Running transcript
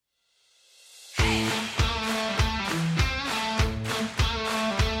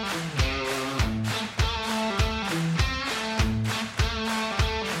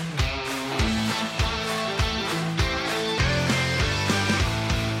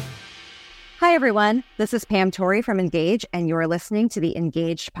Hi, everyone. This is Pam Torrey from Engage, and you're listening to the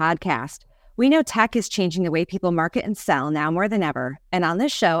Engaged podcast. We know tech is changing the way people market and sell now more than ever. And on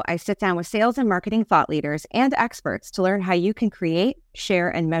this show, I sit down with sales and marketing thought leaders and experts to learn how you can create, share,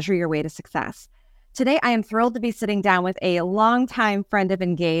 and measure your way to success. Today, I am thrilled to be sitting down with a longtime friend of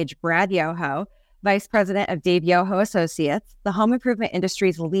Engage, Brad Yoho, Vice President of Dave Yoho Associates, the home improvement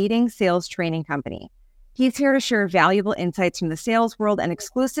industry's leading sales training company. He's here to share valuable insights from the sales world and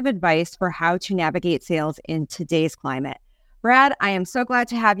exclusive advice for how to navigate sales in today's climate. Brad, I am so glad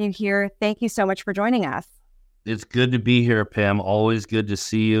to have you here. Thank you so much for joining us. It's good to be here, Pam. Always good to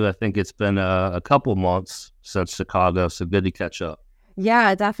see you. I think it's been a couple months since Chicago, so good to catch up.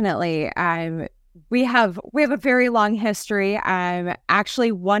 Yeah, definitely. We have a very long history.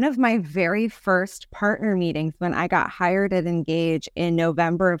 Actually, one of my very first partner meetings when I got hired at Engage in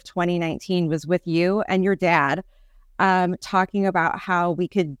November of 2019 was with you and your dad, talking about how we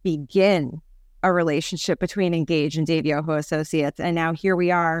could begin a relationship between Engage and Dave Yoho Associates. And now here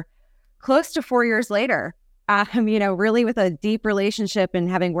we are close to 4 years later, really with a deep relationship and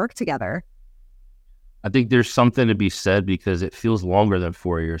having worked together. I think there's something to be said because it feels longer than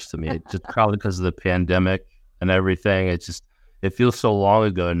 4 years to me. It's just probably because of the pandemic and everything. It feels so long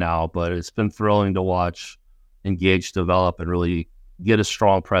ago now, but it's been thrilling to watch Engage develop and really get a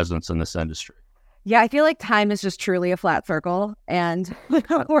strong presence in this industry. Yeah, I feel like time is just truly a flat circle, and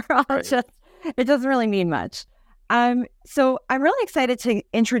we're all right. It doesn't really mean much. So I'm really excited to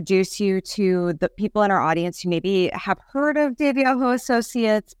introduce you to the people in our audience who maybe have heard of Dave Yoho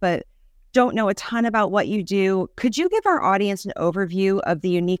Associates, but don't know a ton about what you do. Could you give our audience an overview of the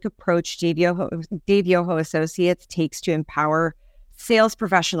unique approach Dave Yoho Associates takes to empower sales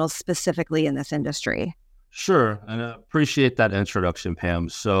professionals specifically in this industry? Sure, and I appreciate that introduction, Pam.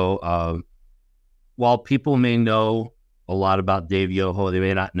 So while people may know a lot about Dave Yoho, they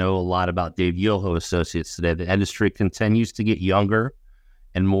may not know a lot about Dave Yoho Associates today. The industry continues to get younger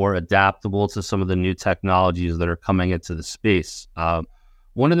and more adaptable to some of the new technologies that are coming into the space.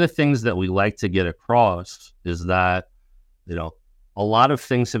 One of the things that we like to get across is that, a lot of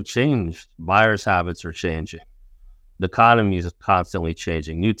things have changed. Buyers' habits are changing. The economy is constantly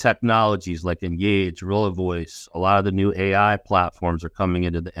changing. New technologies like Engage, Real Voice, a lot of the new AI platforms are coming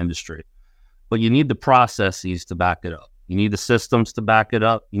into the industry. But you need the processes to back it up. You need the systems to back it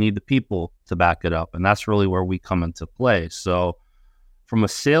up. You need the people to back it up. And that's really where we come into play. So from a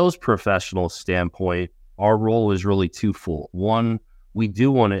sales professional standpoint, our role is really twofold. One, we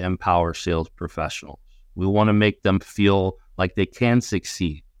do want to empower sales professionals. We want to make them feel like they can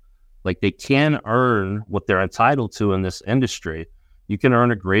succeed, like they can earn what they're entitled to in this industry. You can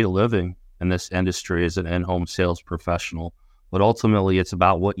earn a great living in this industry as an in-home sales professional, but ultimately it's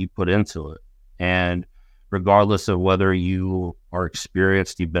about what you put into it. And regardless of whether you are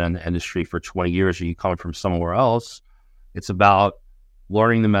experienced, you've been in the industry for 20 years, or you come from somewhere else, it's about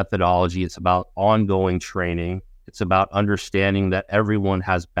learning the methodology. It's about ongoing training. It's about understanding that everyone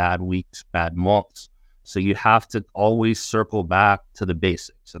has bad weeks, bad months. So you have to always circle back to the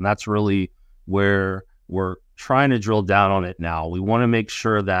basics. And that's really where we're trying to drill down on it now. We want to make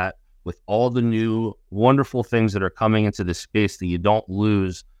sure that with all the new wonderful things that are coming into the space, that you don't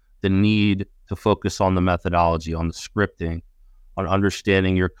lose the need to focus on the methodology, on the scripting, on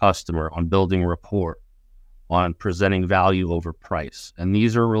understanding your customer, on building rapport, on presenting value over price. And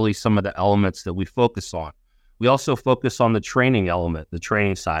these are really some of the elements that we focus on. We also focus on the training element, the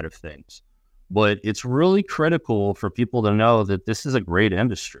training side of things. But it's really critical for people to know that this is a great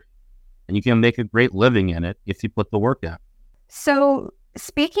industry and you can make a great living in it if you put the work in. So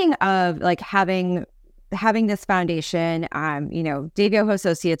speaking of having this foundation, Dave Yoho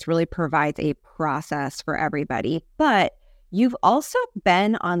Associates really provides a process for everybody, but you've also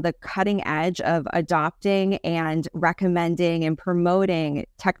been on the cutting edge of adopting and recommending and promoting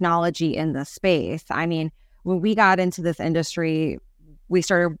technology in the space. I mean, when we got into this industry, we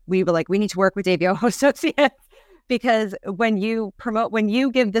were like, we need to work with Dave Yoho Associates because when you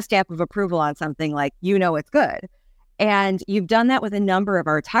give the stamp of approval on something, it's good. And you've done that with a number of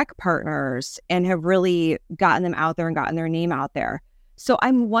our tech partners and have really gotten them out there and gotten their name out there. So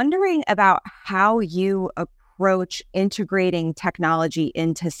I'm wondering about how you approach integrating technology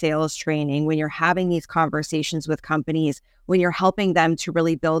into sales training when you're having these conversations with companies, when you're helping them to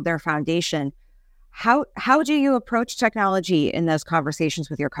really build their foundation. How do you approach technology in those conversations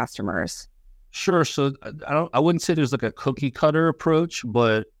with your customers? Sure. So I wouldn't say there's like a cookie cutter approach,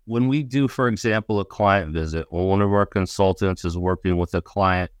 but when we do, for example, a client visit, or one of our consultants is working with a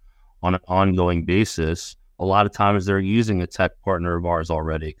client on an ongoing basis, a lot of times they're using a tech partner of ours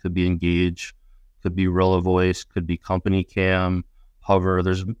already. It could be Engage, could be Real Voice, could be Company Cam, Hover.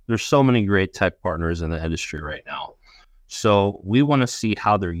 There's so many great tech partners in the industry right now. So we want to see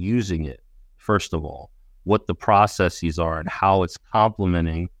how they're using it, first of all, what the processes are and how it's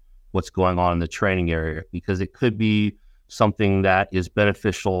complementing what's going on in the training area, because it could be something that is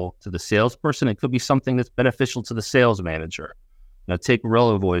beneficial to the salesperson. It could be something that's beneficial to the sales manager. Now, take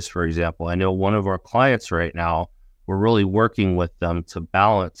ReloVoice, for example. I know one of our clients right now, we're really working with them to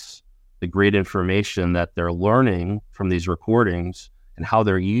balance the great information that they're learning from these recordings and how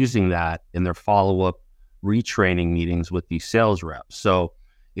they're using that in their follow-up retraining meetings with these sales reps. So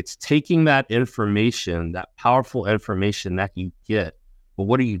it's taking that information, that powerful information that you get, but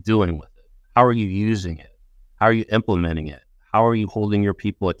what are you doing with it? How are you using it? How are you implementing it? How are you holding your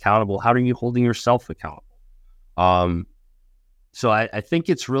people accountable? How are you holding yourself accountable? So I think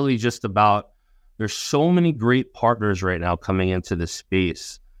it's really just about, there's so many great partners right now coming into this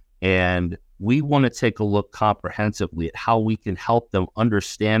space, and we want to take a look comprehensively at how we can help them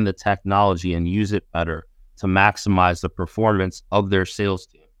understand the technology and use it better to maximize the performance of their sales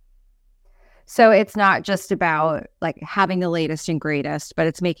team. So it's not just about like having the latest and greatest, but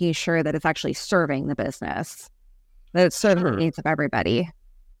it's making sure that it's actually serving the business, that it's serving the needs of everybody.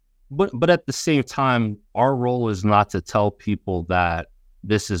 But at the same time, our role is not to tell people that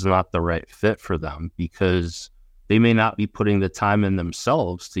this is not the right fit for them, because they may not be putting the time in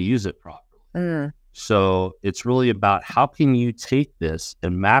themselves to use it properly. So it's really about, how can you take this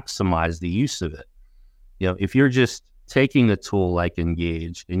and maximize the use of it? You know, if you're just taking a tool like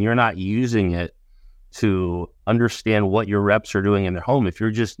Engage and you're not using it to understand what your reps are doing in their home, if you're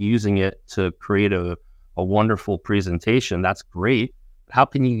just using it to create a wonderful presentation, that's great. How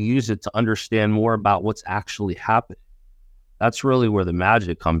can you use it to understand more about what's actually happening? That's really where the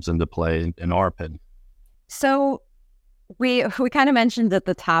magic comes into play, in our opinion. So we kind of mentioned at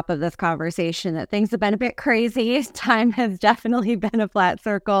the top of this conversation that things have been a bit crazy. Time has definitely been a flat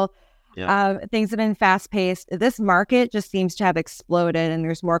circle. Yeah. Things have been fast-paced. This market just seems to have exploded, and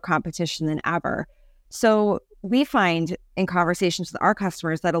there's more competition than ever. So we find in conversations with our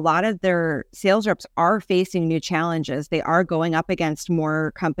customers that a lot of their sales reps are facing new challenges. They are going up against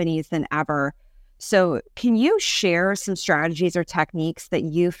more companies than ever. So can you share some strategies or techniques that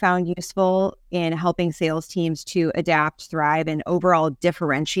you found useful in helping sales teams to adapt, thrive, and overall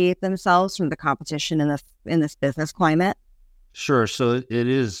differentiate themselves from the competition in this business climate? Sure. So it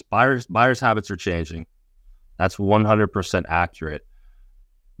is, buyers' habits are changing. That's 100% accurate.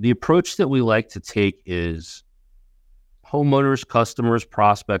 The approach that we like to take is homeowners, customers,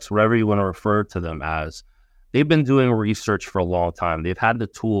 prospects, whatever you want to refer to them as, they've been doing research for a long time. They've had the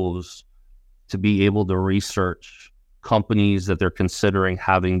tools to be able to research companies that they're considering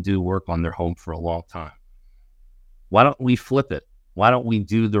having do work on their home for a long time. Why don't we flip it? Why don't we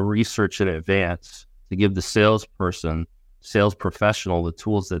do the research in advance to give the salesperson, sales professional, the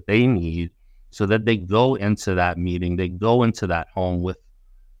tools that they need, so that they go into that meeting, they go into that home with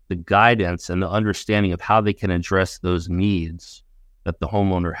the guidance and the understanding of how they can address those needs that the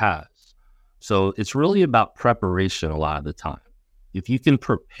homeowner has. So it's really about preparation a lot of the time. If you can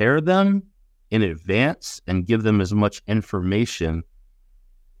prepare them in advance and give them as much information,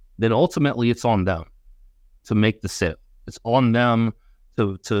 then ultimately it's on them to make the sale. It's on them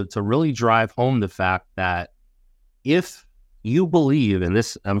to really drive home the fact that if you believe, and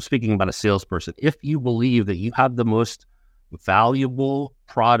this, I'm speaking about a salesperson, if you believe that you have the most valuable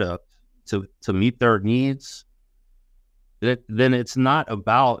product to meet their needs, then it's not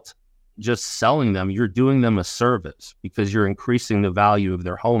about just selling them. You're doing them a service because you're increasing the value of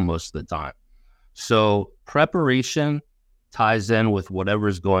their home most of the time. So preparation ties in with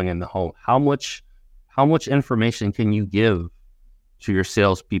whatever's going in the home. How much information can you give to your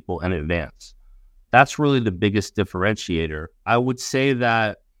salespeople in advance? That's really the biggest differentiator. I would say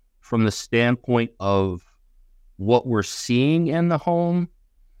that from the standpoint of what we're seeing in the home,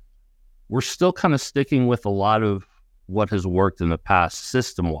 we're still kind of sticking with a lot of what has worked in the past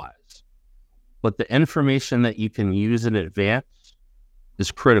system-wise. But the information that you can use in advance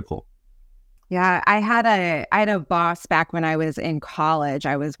is critical. Yeah, I had a boss back when I was in college.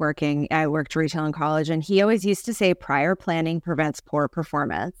 I worked retail in college, and he always used to say prior planning prevents poor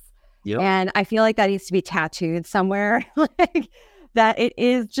performance. Yep. And I feel like that needs to be tattooed somewhere, like that it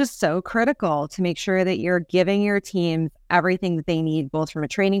is just so critical to make sure that you're giving your team everything that they need, both from a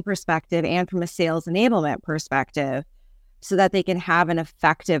training perspective and from a sales enablement perspective, so that they can have an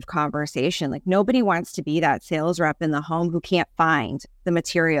effective conversation. Like, nobody wants to be that sales rep in the home who can't find the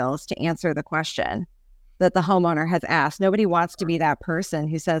materials to answer the question that the homeowner has asked. Nobody wants to be that person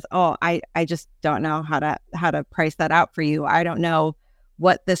who says, oh, I just don't know how to price that out for you. I don't know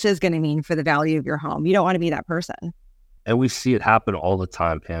what this is going to mean for the value of your home. You don't want to be that person. And we see it happen all the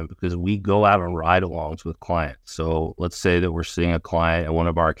time, Pam, because we go out on ride-alongs with clients. So let's say that we're seeing a client and one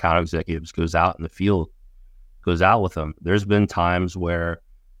of our account executives goes out in the field, goes out with them. There's been times where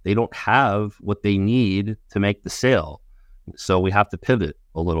they don't have what they need to make the sale. So we have to pivot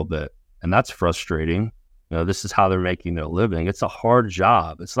a little bit. And that's frustrating. This is how they're making their living. It's a hard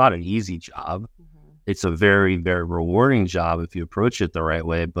job. It's not an easy job. It's a very, very rewarding job if you approach it the right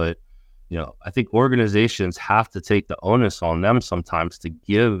way. But, I think organizations have to take the onus on them sometimes to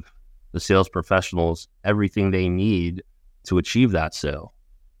give the sales professionals everything they need to achieve that sale.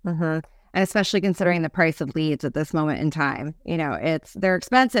 And especially considering the price of leads at this moment in time, they're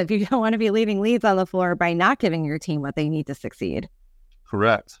expensive. You don't want to be leaving leads on the floor by not giving your team what they need to succeed.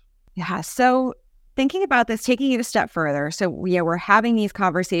 Correct. Yeah. So thinking about this, taking it a step further. So we're having these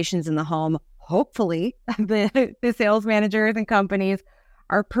conversations in the home. Hopefully the sales managers and companies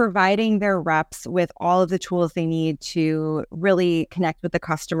are providing their reps with all of the tools they need to really connect with the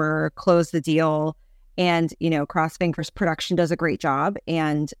customer, close the deal, and, cross fingers, production does a great job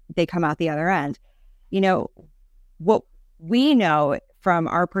and they come out the other end. What we know from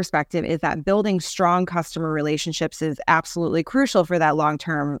our perspective is that building strong customer relationships is absolutely crucial for that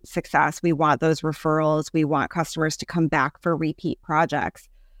long-term success. We want those referrals. We want customers to come back for repeat projects.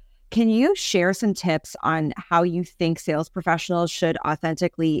 Can you share some tips on how you think sales professionals should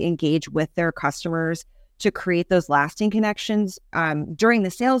authentically engage with their customers to create those lasting connections during the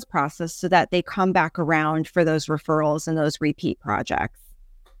sales process so that they come back around for those referrals and those repeat projects?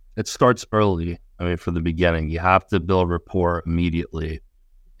 It starts early. From the beginning, you have to build rapport immediately.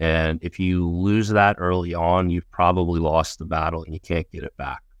 And if you lose that early on, you've probably lost the battle and you can't get it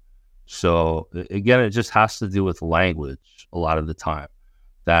back. So again, it just has to do with language a lot of the time,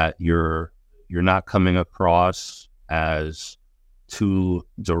 that you're not coming across as too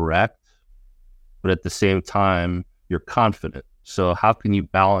direct, but at the same time, you're confident. So how can you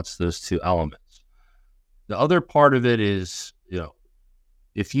balance those two elements? The other part of it is,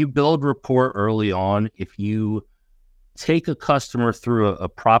 if you build rapport early on, if you take a customer through a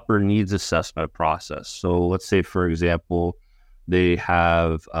proper needs assessment process. So let's say, for example, they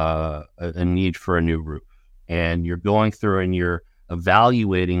have a need for a new roof, and you're going through and you're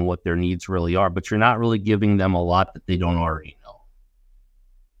evaluating what their needs really are, but you're not really giving them a lot that they don't already know.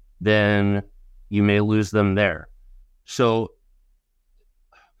 Then you may lose them there. So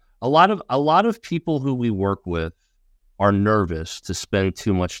a lot of people who we work with are nervous to spend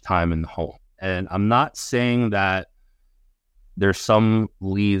too much time in the home. And I'm not saying that there's some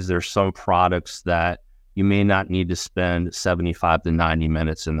leads, there's some products that you may not need to spend 75 to 90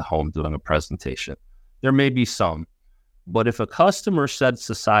 minutes in the home doing a presentation. There may be some. But if a customer sets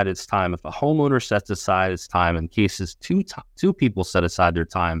aside its time, if a homeowner sets aside its time, in cases two people set aside their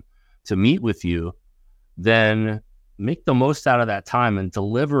time to meet with you, then make the most out of that time and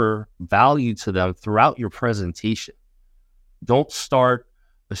deliver value to them throughout your presentation. Don't start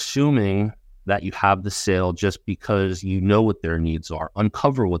assuming that you have the sale just because you know what their needs are.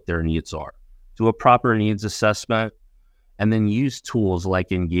 Uncover what their needs are. Do a proper needs assessment, and then use tools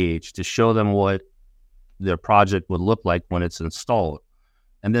like Engage to show them what their project would look like when it's installed.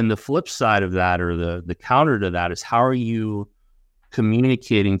 And then the flip side of that, or the counter to that, is how are you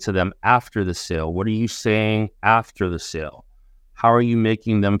communicating to them after the sale? What are you saying after the sale? How are you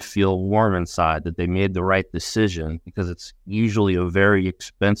making them feel warm inside that they made the right decision? Because it's usually a very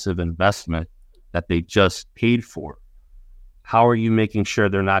expensive investment that they just paid for. How are you making sure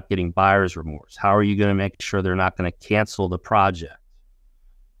they're not getting buyer's remorse? How are you going to make sure they're not going to cancel the project?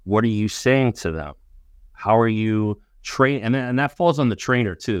 What are you saying to them? How are you train? And that falls on the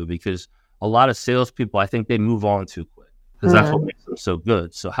trainer too, because a lot of salespeople, I think they move on too quick because that's what makes them so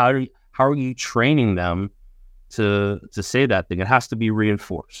good. So how are you training them to say that thing? It has to be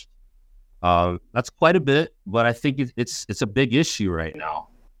reinforced. That's quite a bit, but I think it's a big issue right now.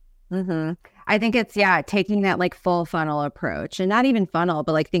 Mm-hmm. I think it's, taking that like full funnel approach, and not even funnel,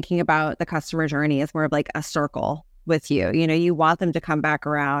 but like thinking about the customer journey as more of like a circle with you. You want them to come back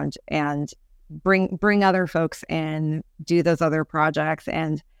around and bring other folks in, do those other projects.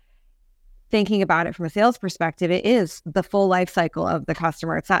 And thinking about it from a sales perspective, it is the full life cycle of the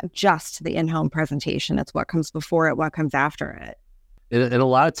customer. It's not just the in-home presentation. It's what comes before it, what comes after it. And a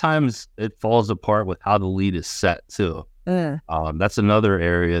lot of times it falls apart with how the lead is set too. That's another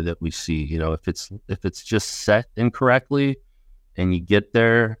area that we see. If it's just set incorrectly and you get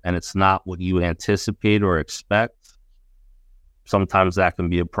there and it's not what you anticipate or expect, sometimes that can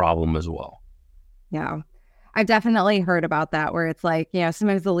be a problem as well. Yeah. I've definitely heard about that, where it's like,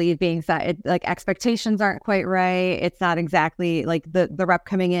 sometimes the lead being set, like expectations aren't quite right. It's not exactly like the rep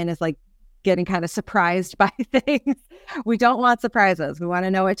coming in is like getting kind of surprised by things. We don't want surprises. We want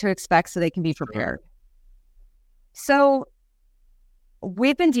to know what to expect so they can be prepared. So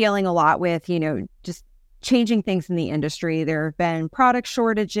we've been dealing a lot with, just changing things in the industry. There have been product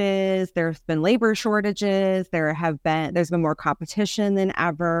shortages. There's been labor shortages. There's been more competition than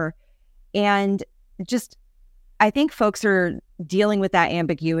ever. And just, I think folks are dealing with that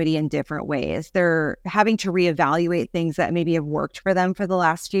ambiguity in different ways. They're having to reevaluate things that maybe have worked for them for the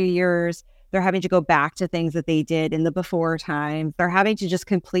last few years. They're having to go back to things that they did in the before times. They're having to just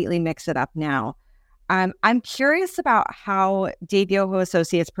completely mix it up now. I'm curious about how Dave Yoho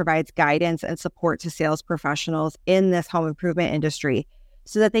Associates provides guidance and support to sales professionals in this home improvement industry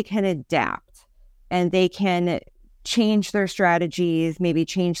so that they can adapt and they can change their strategies, maybe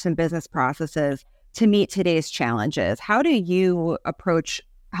change some business processes to meet today's challenges. How do you approach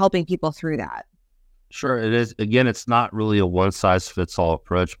helping people through that? Sure, it is. Again, it's not really a one-size-fits-all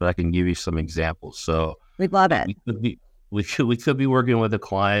approach, but I can give you some examples. So we'd love it. We could be working with a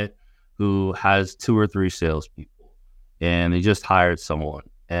client who has 2 or 3 salespeople, and they just hired someone.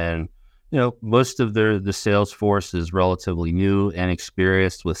 And most of the sales force is relatively new and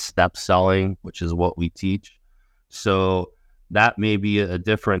experienced with step selling, which is what we teach. So that may be a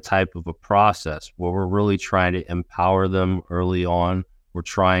different type of a process where we're really trying to empower them early on. We're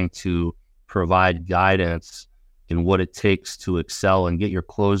trying to provide guidance in what it takes to excel and get your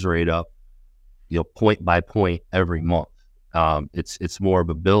close rate up, point by point every month. It's more of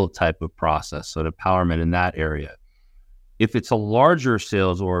a build type of process, so empowerment in that area. If it's a larger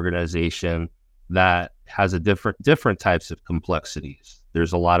sales organization that has a different types of complexities,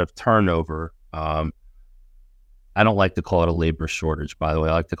 there's a lot of turnover. I don't like to call it a labor shortage, by the way.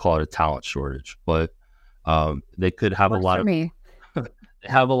 I like to call it a talent shortage, but they could have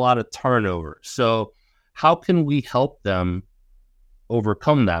have a lot of turnover. So how can we help them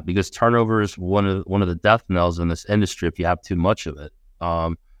overcome that? Because turnover is one of the death knells in this industry if you have too much of it.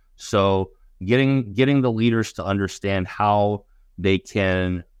 So getting the leaders to understand how they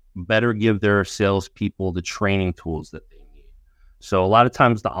can better give their salespeople the training tools that they need. So a lot of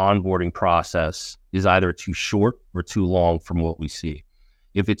times the onboarding process is either too short or too long from what we see.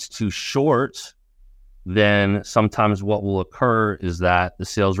 If it's too short, then sometimes what will occur is that the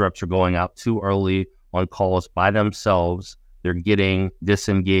sales reps are going out too early on calls by themselves. They're getting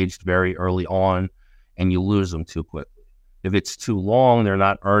disengaged very early on, and you lose them too quickly. If it's too long, they're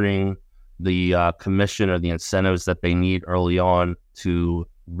not earning the commission or the incentives that they need early on to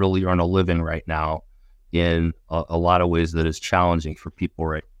really earn a living right now in a lot of ways that is challenging for people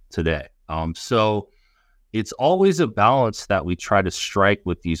right today. So it's always a balance that we try to strike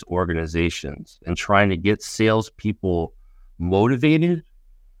with these organizations and trying to get salespeople motivated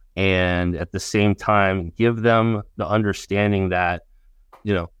and at the same time give them the understanding that,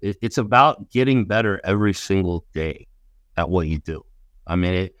 it's about getting better every single day at what you do. I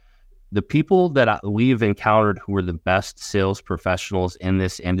mean, the people that we've encountered who are the best sales professionals in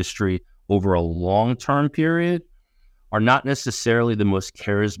this industry over a long-term period are not necessarily the most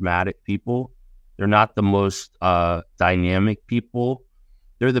charismatic people. They're not the most dynamic people.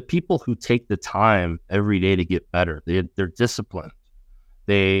 They're the people who take the time every day to get better. They're disciplined.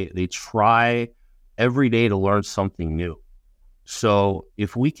 They try every day to learn something new. So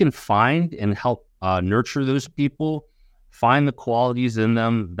if we can find and help nurture those people, find the qualities in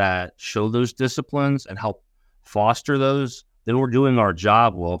them that show those disciplines and help foster those, then we're doing our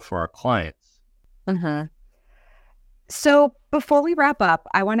job well for our clients. Uh-huh. So before we wrap up,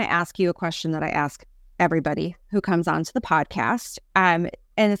 I want to ask you a question that I ask everybody who comes onto the podcast. And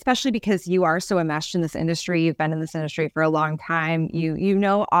especially because you are so enmeshed in this industry, you've been in this industry for a long time. You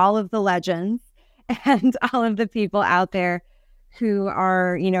know all of the legends and all of the people out there who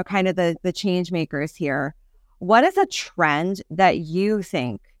are, kind of the change makers here. What is a trend that you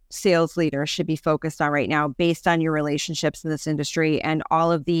think sales leaders should be focused on right now based on your relationships in this industry and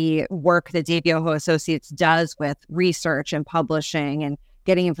all of the work that Dave Yoho Associates does with research and publishing and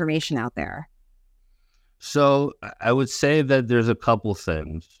getting information out there? So I would say that there's a couple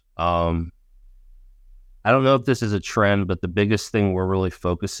things. I don't know if this is a trend, but the biggest thing we're really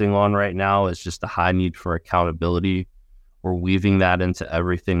focusing on right now is just a high need for accountability. We're weaving that into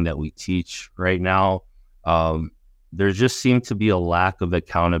everything that we teach right now. There just seemed to be a lack of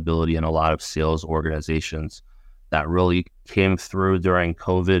accountability in a lot of sales organizations that really came through during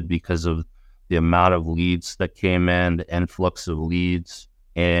COVID because of the amount of leads that came in, the influx of leads,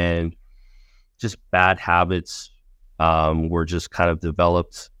 and just bad habits were just kind of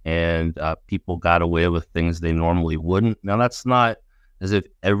developed, and people got away with things they normally wouldn't. Now, that's not as if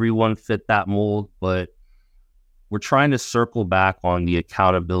everyone fit that mold, but we're trying to circle back on the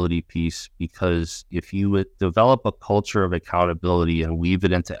accountability piece, because if you would develop a culture of accountability and weave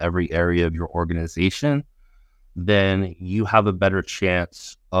it into every area of your organization, then you have a better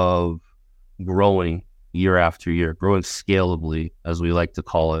chance of growing year after year, growing scalably, as we like to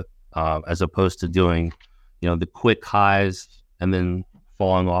call it, as opposed to doing, the quick highs and then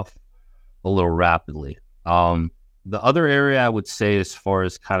falling off a little rapidly. The other area I would say, as far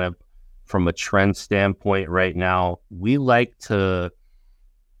as kind of from a trend standpoint right now, we like to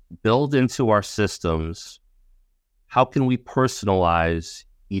build into our systems, how can we personalize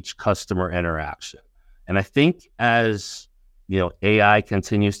each customer interaction? And I think as, AI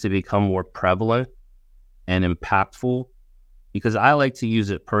continues to become more prevalent and impactful, because I like to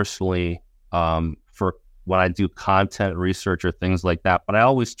use it personally for when I do content research or things like that, but I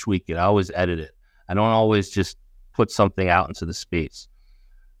always tweak it. I always edit it. I don't always just put something out into the space.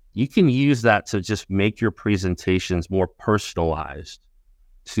 You can use that to just make your presentations more personalized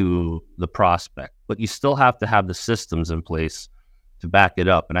to the prospect, but you still have to have the systems in place to back it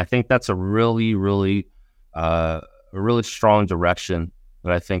up. And I think that's a really, really, a really strong direction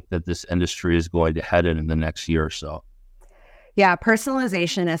that I think that this industry is going to head in the next year or so. Yeah,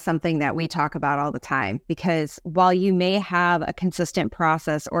 personalization is something that we talk about all the time, because while you may have a consistent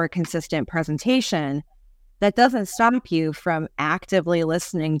process or a consistent presentation, that doesn't stop you from actively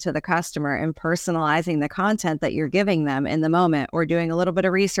listening to the customer and personalizing the content that you're giving them in the moment, or doing a little bit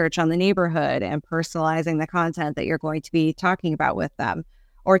of research on the neighborhood and personalizing the content that you're going to be talking about with them,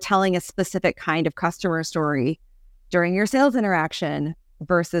 or telling a specific kind of customer story during your sales interaction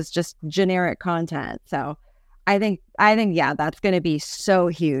versus just generic content. So I think, yeah, that's going to be so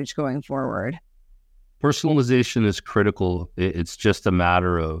huge going forward. Personalization is critical. It's just a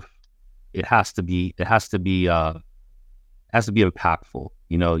matter of, it has to be impactful.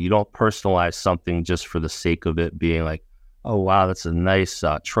 You don't personalize something just for the sake of it being like, oh wow, that's a nice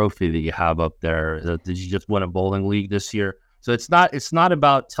trophy that you have up there. Did you just win a bowling league this year? So it's not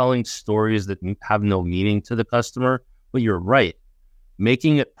about telling stories that have no meaning to the customer. But you're right,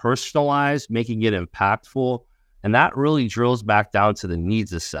 making it personalized, making it impactful, and that really drills back down to the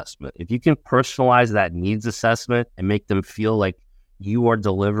needs assessment. If you can personalize that needs assessment and make them feel like you are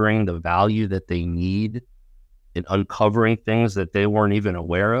delivering the value that they need and uncovering things that they weren't even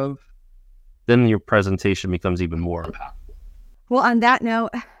aware of, then your presentation becomes even more impactful. Well, on that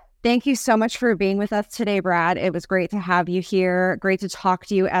note, thank you so much for being with us today, Brad. It was great to have you here. Great to talk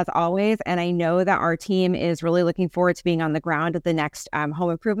to you as always. And I know that our team is really looking forward to being on the ground at the next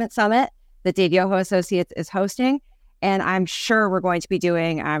Home Improvement Summit that Dave Yoho Associates is hosting. And I'm sure we're going to be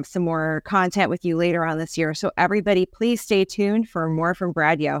doing some more content with you later on this year. So everybody, please stay tuned for more from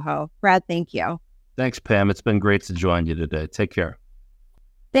Brad Yoho. Brad, thank you. Thanks, Pam. It's been great to join you today. Take care.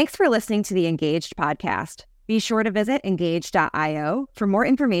 Thanks for listening to the Engaged podcast. Be sure to visit engage.io for more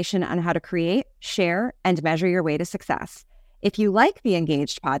information on how to create, share, and measure your way to success. If you like the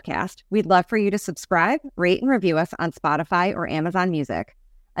Engaged podcast, we'd love for you to subscribe, rate, and review us on Spotify or Amazon Music.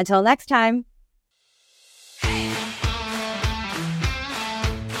 Until next time.